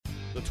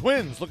The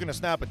Twins looking to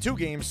snap a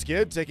 2-game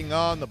skid, taking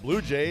on the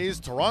Blue Jays.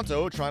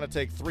 Toronto trying to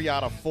take 3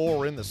 out of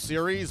 4 in the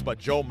series, but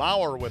Joe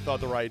Mauer with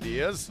other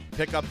ideas.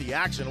 Pick up the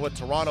action with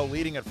Toronto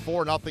leading at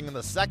 4-0 in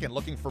the second,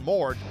 looking for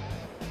more.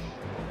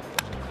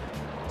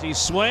 He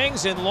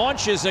swings and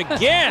launches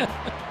again.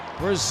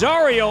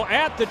 Rosario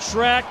at the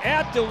track,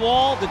 at the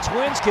wall. The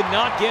Twins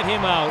cannot get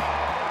him out.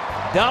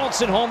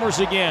 Donaldson homers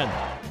again.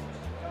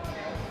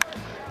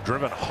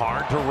 Driven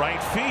hard to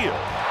right field.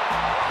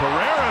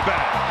 Pereira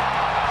back.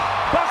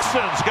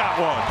 Buxton's got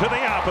one to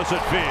the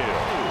opposite field.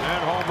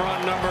 And home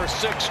run number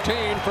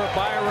 16 for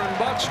Byron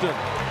Buxton.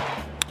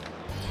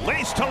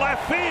 Laced to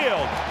left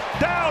field.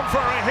 Down for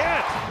a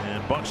hit.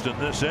 And Buxton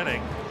this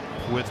inning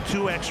with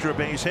 2 extra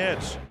base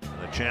hits.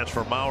 A chance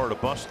for Mauer to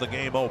bust the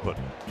game open.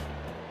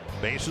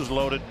 Bases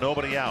loaded,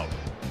 nobody out.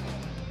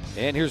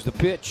 And here's the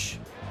pitch.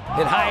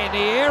 Hit high in the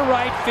air,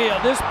 right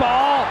field. This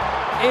ball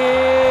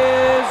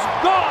is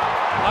gone.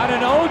 On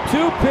an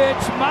 0-2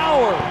 pitch,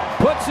 Mauer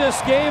puts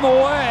this game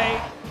away.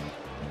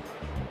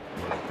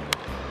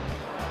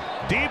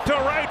 Deep to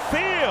right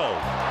field.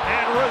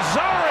 And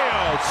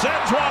Rosario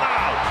sends one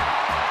out.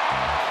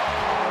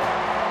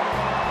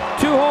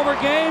 2-homer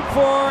game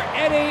for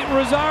Eddie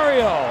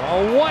Rosario.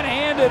 A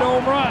one-handed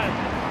home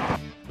run.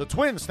 The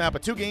Twins snap a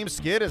 2-game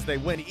skid as they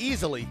win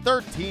easily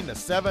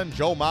 13-7.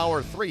 Joe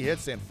Mauer 3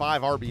 hits and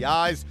 5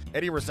 RBIs.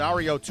 Eddie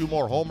Rosario 2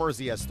 more homers.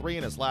 He has 3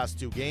 in his last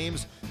 2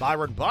 games.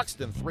 Byron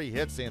Buxton 3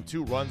 hits and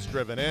 2 runs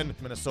driven in.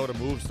 Minnesota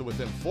moves to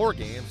within 4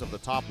 games of the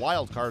top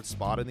wildcard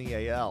spot in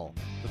the AL.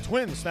 The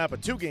Twins snap a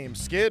 2-game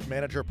skid.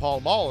 Manager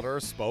Paul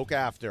Molitor spoke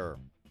after.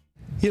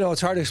 You know,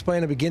 it's hard to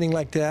explain a beginning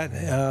like that.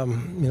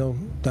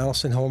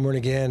 Donaldson homering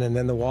again, and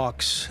then the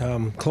walks.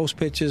 Close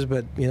pitches,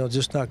 but,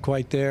 just not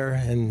quite there.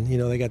 And,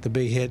 they got the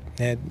big hit,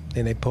 and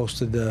they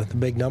posted the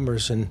big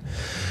numbers, and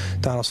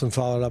Donaldson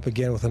followed up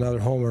again with another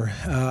homer.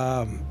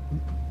 Of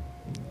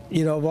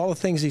all the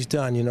things he's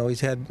done,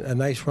 he's had a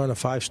nice run of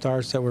 5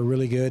 starts that were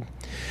really good.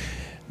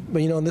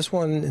 But, this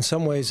one, in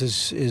some ways,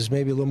 is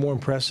maybe a little more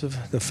impressive.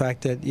 The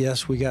fact that,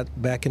 yes, we got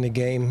back in the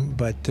game,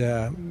 but,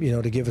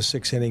 to give us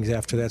 6 innings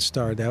after that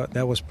start,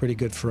 that was pretty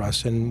good for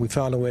us. And we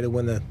found a way to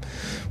win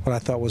what I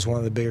thought was one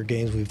of the bigger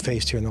games we've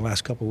faced here in the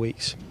last couple of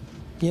weeks.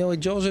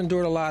 Joe's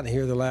endured a lot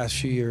here the last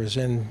few years,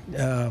 and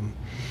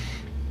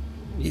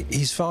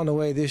he's found a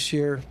way this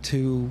year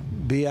to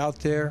be out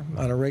there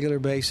on a regular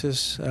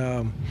basis,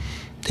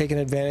 taking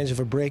advantage of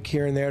a break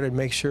here and there to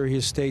make sure he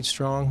has stayed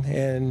strong,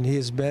 and he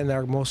has been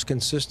our most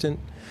consistent,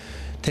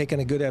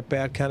 taking a good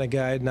at-bat kind of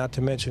guy, not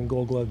to mention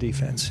Gold Glove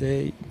defense.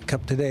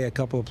 Today, a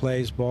couple of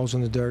plays, balls in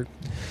the dirt.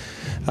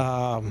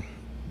 I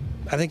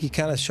think he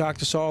kind of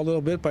shocked us all a little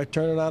bit by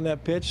turning on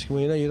that pitch.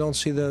 You don't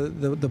see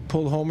the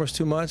pulled homers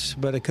too much,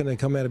 but it couldn't have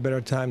come at a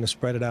better time to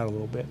spread it out a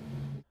little bit.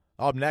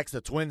 Up next,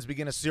 the Twins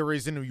begin a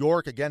series in New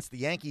York against the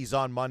Yankees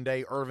on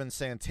Monday. Irvin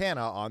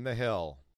Santana on the hill.